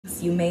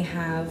You may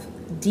have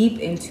deep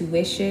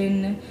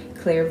intuition,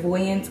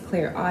 clairvoyance,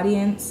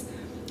 clairaudience.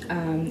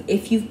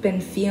 If you've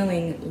been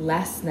feeling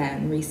less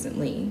than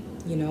recently,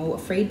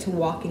 afraid to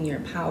walk in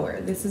your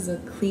power, this is a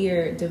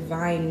clear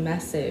divine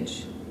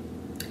message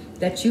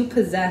that you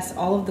possess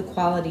all of the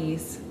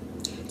qualities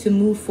to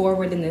move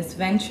forward in this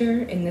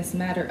venture, in this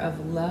matter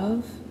of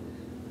love.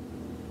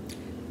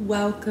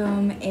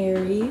 Welcome,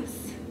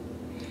 Aries,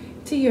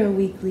 to your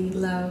weekly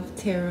love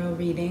tarot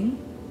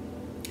reading.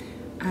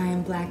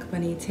 I'm Black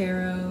Bunnie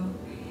Tarot,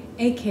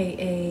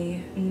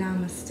 aka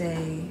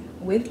Namaste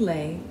with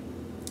Lay,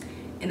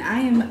 and I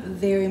am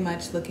very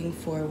much looking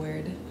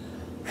forward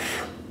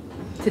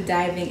to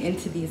diving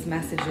into these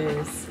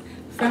messages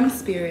from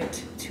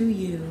Spirit to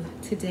you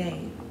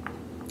today.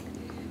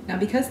 Now,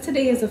 because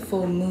today is a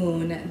full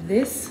moon,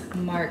 this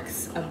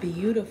marks a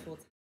beautiful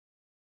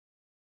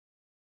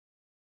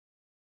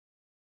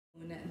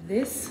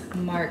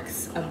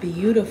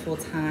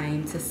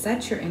time to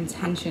set your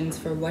intentions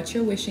for what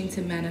you're wishing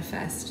to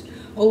manifest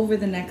over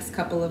the next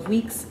couple of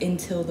weeks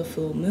until the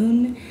full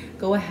moon.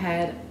 Go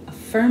ahead,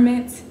 affirm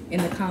it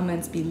in the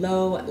comments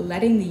below,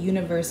 letting the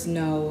universe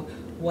know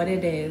what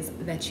it is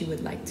that you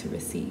would like to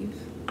receive.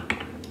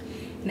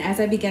 And as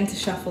I begin to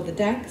shuffle the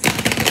decks,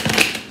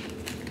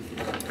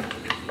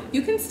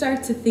 you can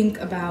start to think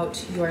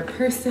about your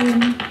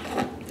person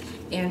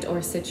and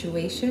or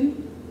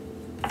situation.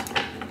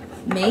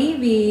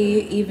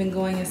 Maybe even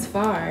going as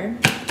far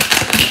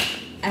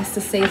as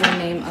to say their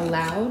name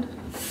aloud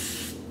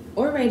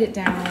or write it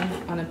down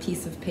on a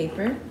piece of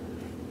paper.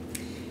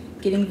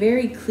 Getting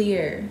very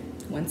clear,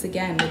 once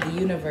again, with the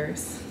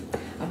universe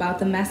about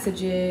the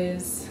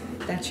messages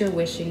that you're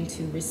wishing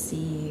to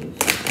receive.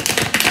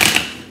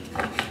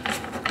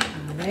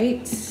 All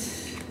right.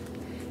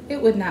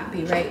 It would not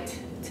be right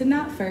to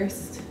not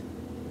first.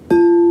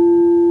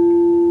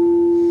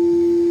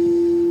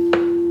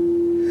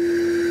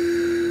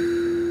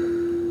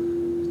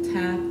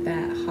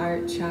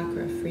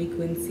 Chakra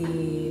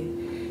frequency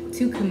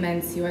to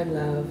commence your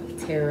love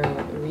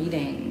tarot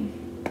reading.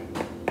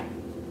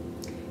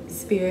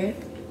 Spirit,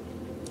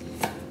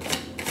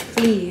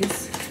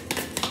 please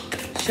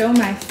show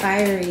my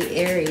fiery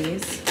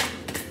Aries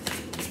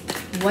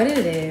what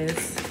it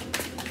is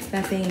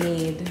that they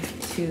need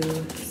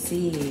to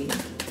see.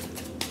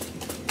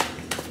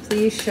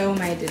 Please show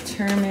my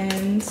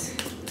determined,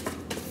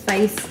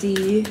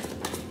 feisty,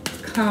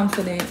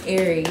 confident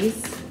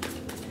Aries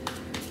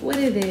what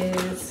it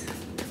is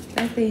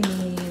that they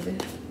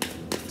need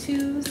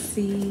to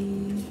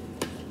see.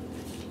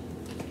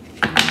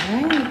 All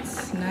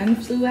right, none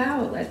flew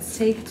out. Let's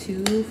take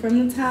two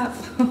from the top.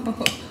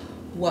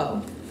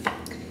 Whoa,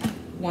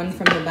 one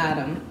from the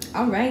bottom.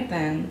 All right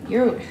then,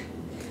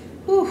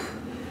 whew.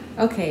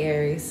 Okay,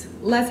 Aries,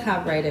 let's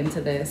hop right into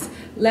this.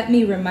 Let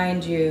me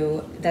remind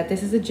you that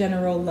this is a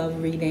general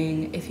love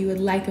reading. If you would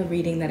like a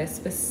reading that is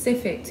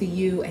specific to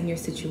you and your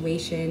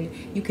situation,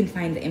 you can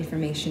find the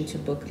information to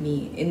book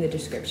me in the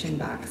description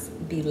box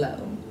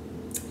below.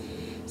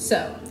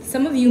 So,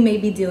 some of you may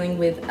be dealing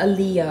with a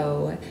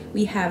Leo.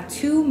 We have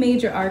two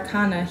major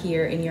arcana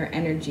here in your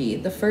energy,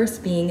 the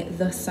first being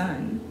the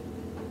sun.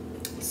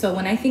 So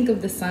when I think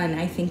of the sun,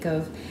 I think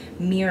of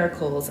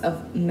miracles,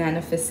 of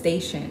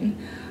manifestation,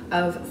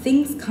 of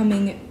things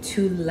coming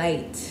to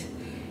light.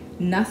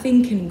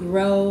 Nothing can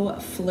grow,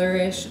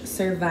 flourish,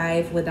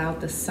 survive without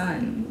the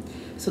sun.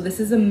 So this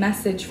is a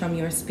message from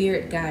your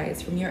spirit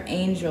guides, from your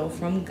angel,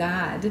 from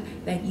God,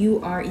 that you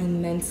are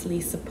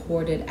immensely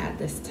supported at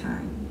this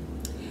time.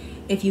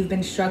 If you've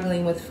been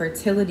struggling with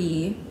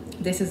fertility,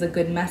 this is a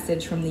good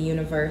message from the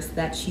universe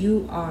that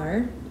you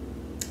are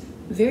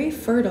very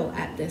fertile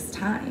at this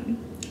time.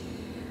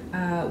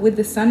 With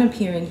the sun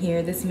appearing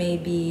here, this may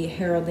be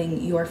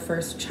heralding your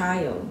first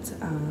child,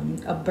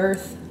 a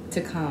birth to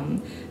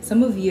come.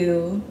 Some of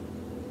you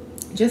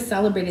just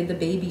celebrated the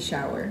baby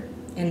shower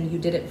and you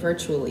did it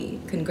virtually.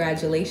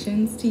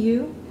 Congratulations to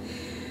you.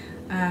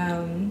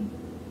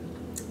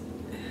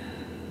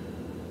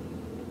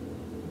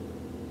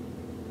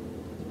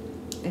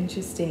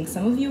 Interesting.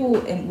 Some of you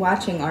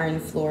watching are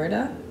in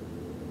Florida.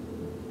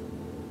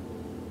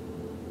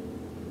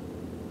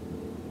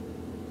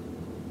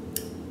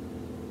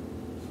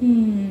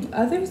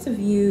 Others of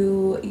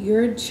you,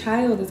 your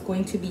child is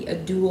going to be a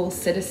dual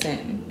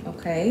citizen,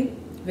 okay?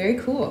 Very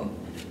cool.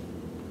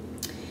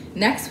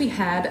 Next, we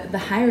had the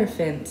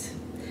Hierophant.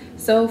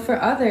 So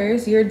for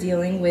others, you're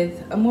dealing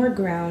with a more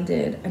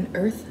grounded, an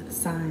earth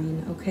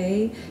sign,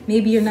 okay?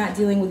 Maybe you're not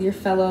dealing with your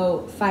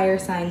fellow fire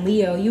sign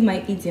Leo. You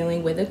might be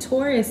dealing with a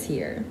Taurus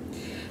here.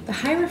 The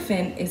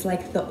Hierophant is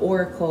like the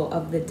oracle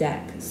of the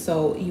deck.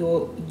 So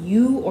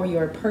you or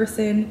your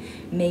person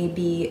may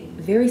be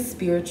very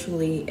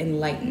spiritually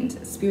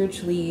enlightened,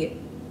 spiritually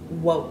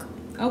woke,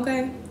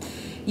 okay?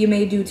 You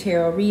may do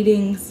tarot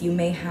readings. You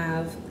may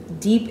have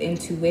deep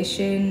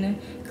intuition,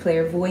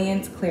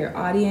 clairvoyance,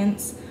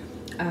 clairaudience.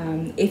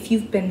 If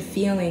you've been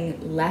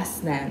feeling less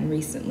than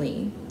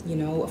recently,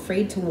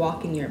 afraid to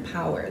walk in your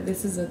power,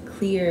 this is a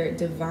clear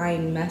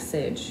divine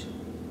message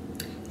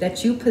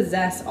that you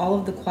possess all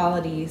of the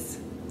qualities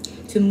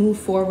to move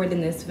forward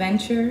in this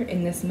venture,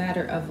 in this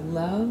matter of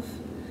love,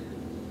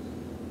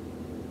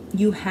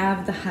 you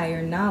have the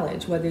higher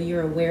knowledge, whether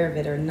you're aware of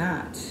it or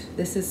not.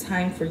 This is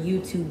time for you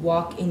to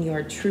walk in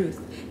your truth.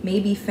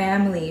 Maybe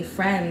family,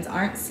 friends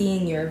aren't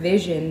seeing your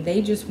vision.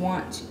 They just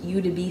want you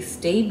to be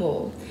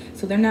stable.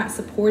 So they're not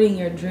supporting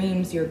your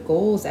dreams, your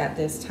goals at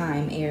this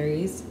time,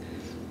 Aries.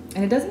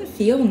 And it doesn't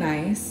feel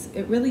nice.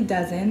 It really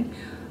doesn't.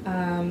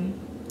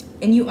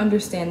 And you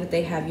understand that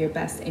they have your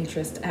best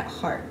interest at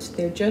heart.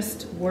 They're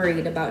just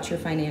worried about your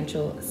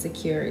financial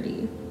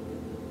security.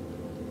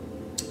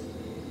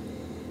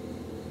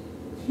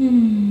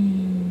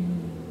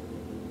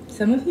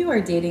 Some of you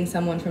are dating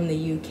someone from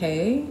the UK.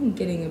 I'm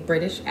getting a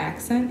British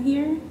accent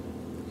here.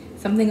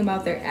 Something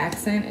about their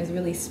accent is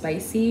really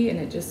spicy and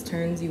it just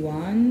turns you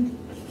on.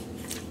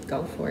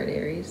 Go for it,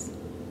 Aries.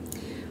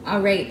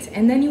 All right,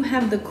 and then you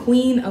have the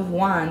Queen of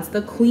Wands,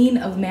 the Queen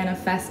of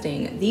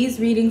Manifesting. These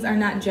readings are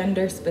not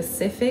gender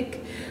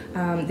specific.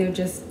 They're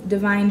just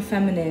divine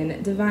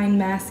feminine, divine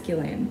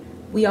masculine.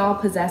 We all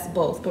possess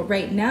both, but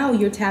right now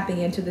you're tapping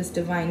into this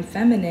divine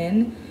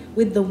feminine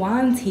with the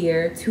wands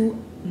here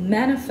to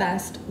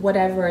manifest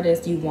whatever it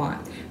is you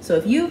want. So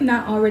if you've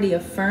not already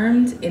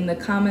affirmed in the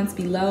comments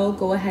below,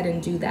 go ahead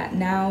and do that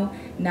now.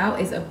 Now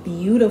is a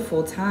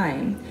beautiful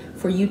time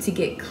for you to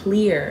get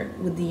clear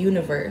with the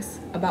universe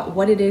about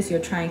what it is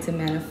you're trying to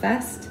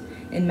manifest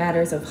in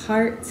matters of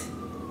heart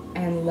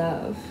and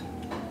love.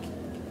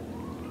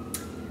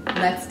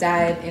 Let's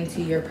dive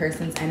into your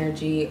person's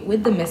energy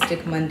with the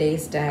Mystic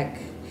Mondays deck.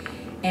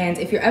 And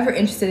if you're ever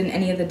interested in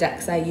any of the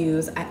decks I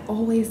use, I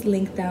always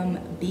link them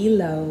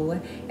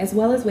below, as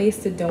well as ways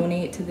to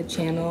donate to the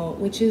channel,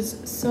 which is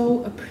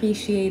so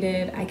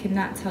appreciated. I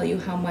cannot tell you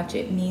how much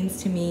it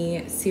means to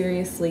me.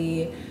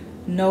 Seriously,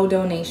 no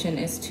donation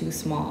is too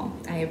small.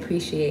 I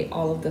appreciate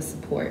all of the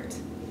support.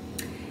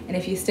 And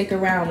if you stick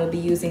around, we'll be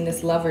using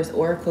this Lover's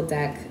Oracle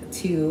deck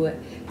to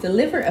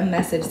deliver a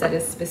message that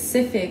is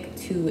specific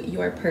to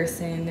your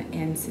person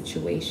and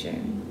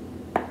situation.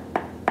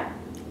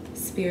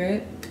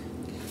 Spirit,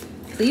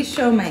 please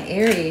show my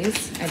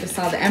Aries, I just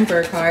saw the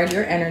Emperor card,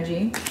 your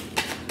energy,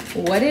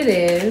 what it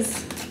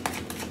is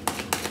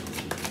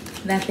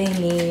that they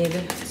need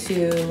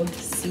to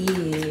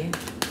see.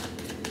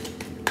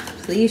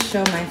 Please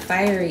show my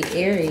fiery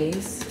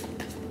Aries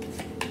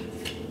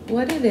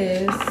what it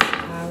is.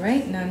 All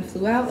right, none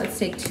flew out. Let's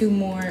take two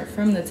more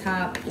from the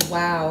top.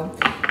 Wow.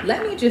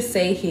 Let me just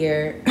say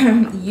here,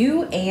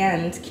 you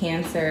and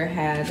Cancer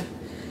had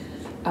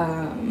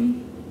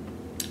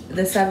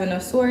the Seven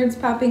of Swords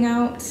popping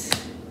out.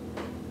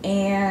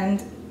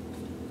 And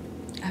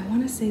I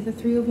want to say the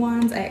Three of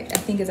Wands. I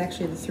think it's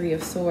actually the Three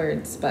of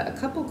Swords, but a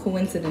couple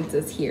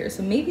coincidences here.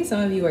 So maybe some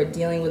of you are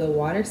dealing with a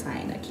water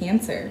sign, a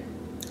Cancer.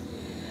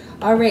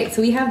 All right,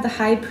 so we have the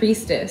High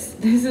Priestess.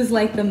 This is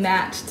like the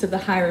match to the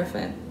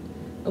Hierophant,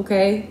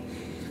 okay?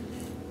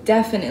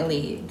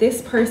 Definitely.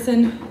 This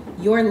person,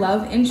 your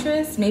love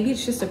interest, maybe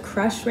it's just a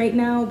crush right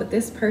now, but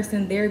this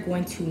person, they're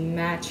going to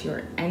match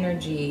your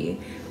energy.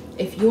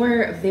 If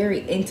you're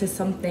very into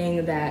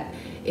something that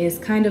is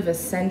kind of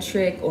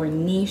eccentric or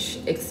niche,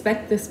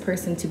 expect this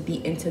person to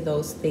be into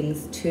those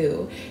things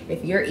too.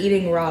 If you're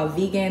eating raw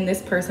vegan,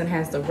 this person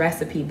has the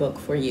recipe book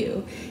for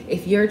you.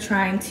 If you're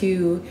trying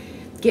to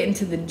get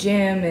into the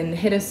gym and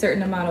hit a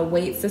certain amount of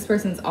weights, this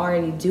person's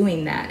already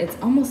doing that. It's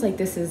almost like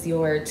this is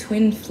your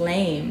twin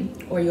flame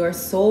or your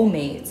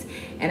soulmate.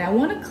 And I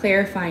want to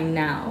clarify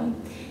now,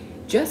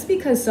 just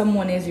because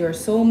someone is your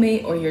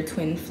soulmate or your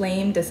twin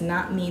flame does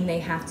not mean they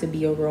have to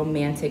be a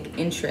romantic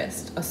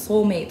interest. A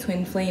soulmate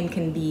twin flame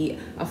can be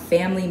a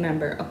family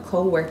member, a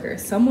coworker,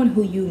 someone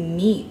who you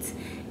meet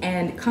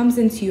and comes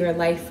into your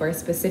life for a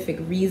specific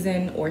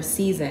reason or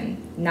season,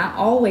 not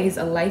always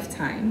a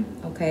lifetime,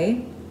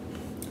 okay?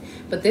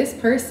 But this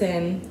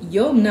person,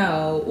 you'll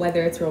know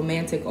whether it's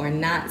romantic or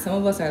not. Some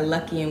of us are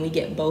lucky and we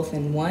get both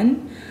in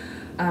one.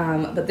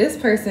 But this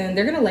person,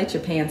 they're gonna light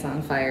your pants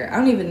on fire. I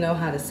don't even know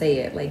how to say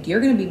it. Like, you're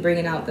gonna be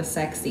bringing out the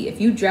sexy.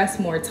 If you dress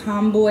more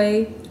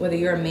tomboy, whether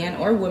you're a man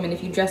or woman,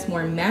 if you dress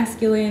more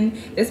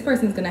masculine, this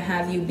person's gonna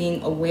have you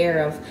being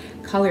aware of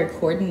color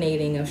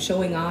coordinating, of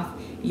showing off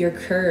your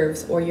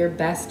curves or your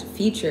best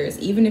features,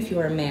 even if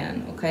you're a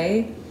man,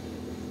 okay?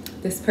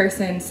 This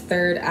person's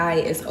third eye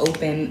is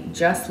open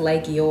just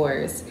like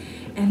yours.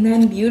 And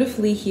then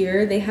beautifully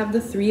here, they have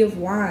the Three of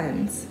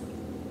Wands.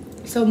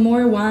 So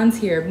more wands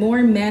here,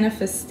 more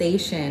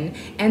manifestation,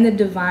 and the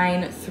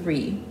divine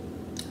three.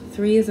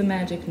 Three is a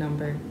magic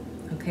number,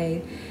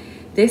 okay?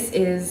 This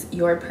is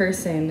your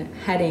person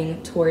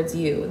heading towards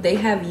you. They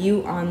have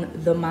you on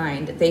the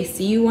mind. They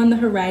see you on the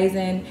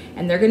horizon,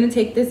 and they're gonna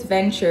take this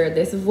venture,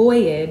 this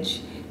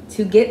voyage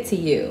to get to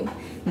you.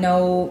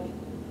 No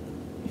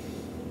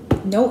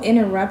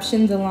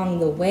interruptions along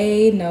the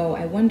way. No,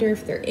 I wonder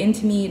if they're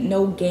into me.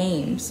 No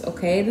games,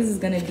 okay? This is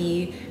gonna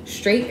be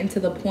straight and to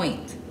the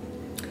point.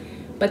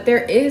 But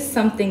there is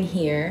something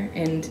here,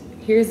 and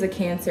here's the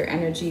Cancer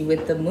energy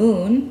with the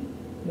moon,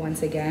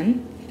 once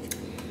again.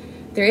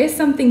 There is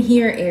something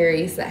here,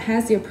 Aries, that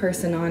has your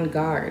person on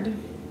guard.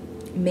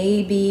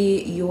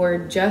 Maybe you're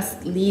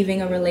just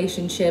leaving a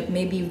relationship.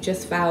 Maybe you've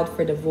just filed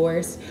for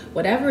divorce.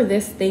 Whatever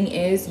this thing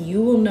is,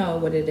 you will know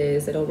what it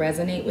is. It'll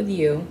resonate with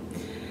you.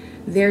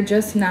 They're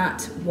just not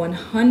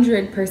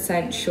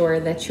 100% sure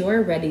that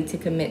you're ready to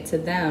commit to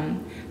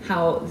them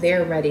how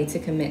they're ready to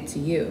commit to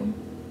you.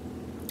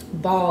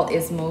 Ball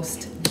is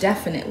most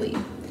definitely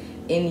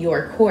in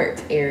your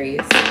court,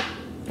 Aries.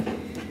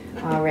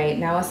 All right,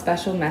 now a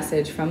special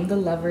message from the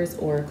Lover's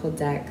Oracle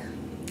deck.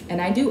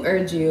 And I do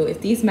urge you,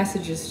 if these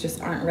messages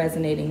just aren't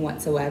resonating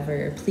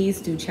whatsoever,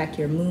 please do check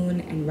your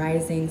moon and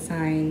rising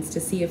signs to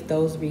see if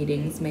those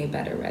readings may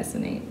better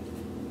resonate.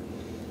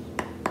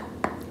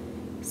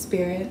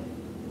 Spirit,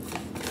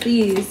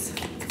 please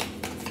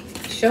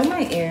show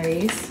my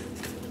Aries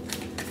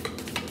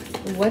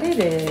what it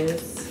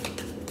is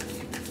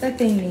that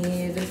they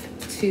need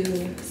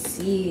to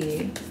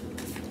see.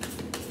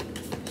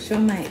 Show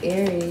my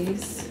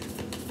Aries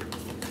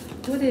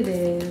what it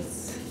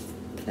is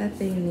that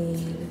they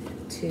need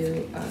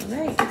to. All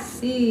right, let's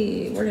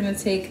see. We're gonna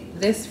take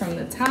this from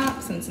the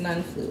top since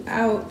none flew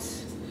out.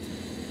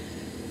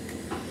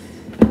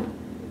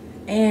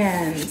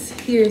 And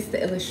here's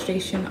the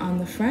illustration on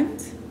the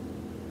front.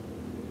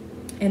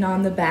 And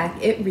on the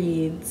back, it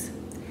reads,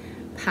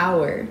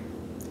 power.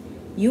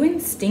 You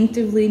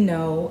instinctively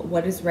know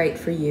what is right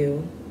for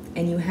you,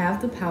 and you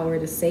have the power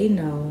to say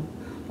no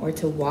or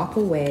to walk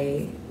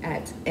away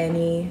at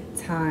any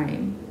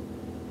time.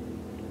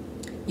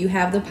 You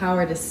have the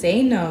power to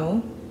say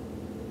no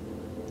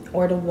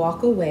or to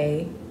walk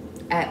away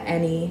at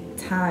any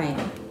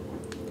time.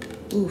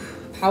 Oof,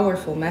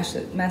 powerful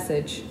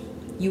message.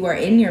 You are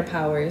in your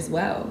power as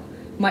well.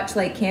 Much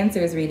like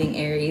Cancer's reading,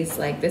 Aries,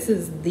 like this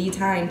is the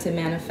time to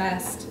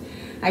manifest.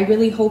 I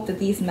really hope that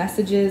these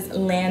messages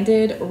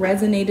landed,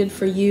 resonated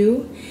for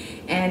you.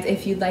 And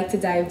if you'd like to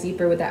dive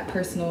deeper with that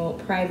personal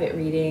private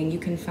reading, you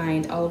can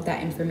find all of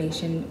that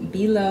information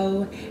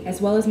below,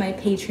 as well as my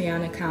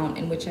Patreon account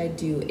in which I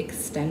do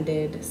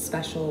extended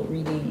special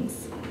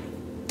readings.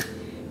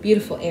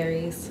 Beautiful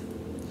Aries,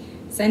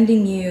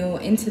 sending you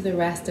into the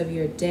rest of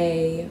your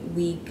day,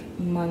 week,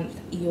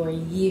 month, your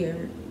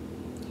year,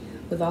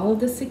 with all of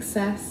the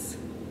success,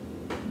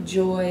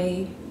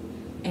 joy,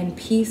 and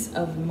peace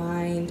of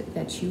mind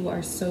that you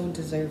are so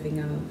deserving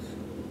of.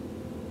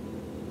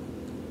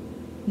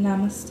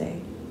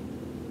 Namaste.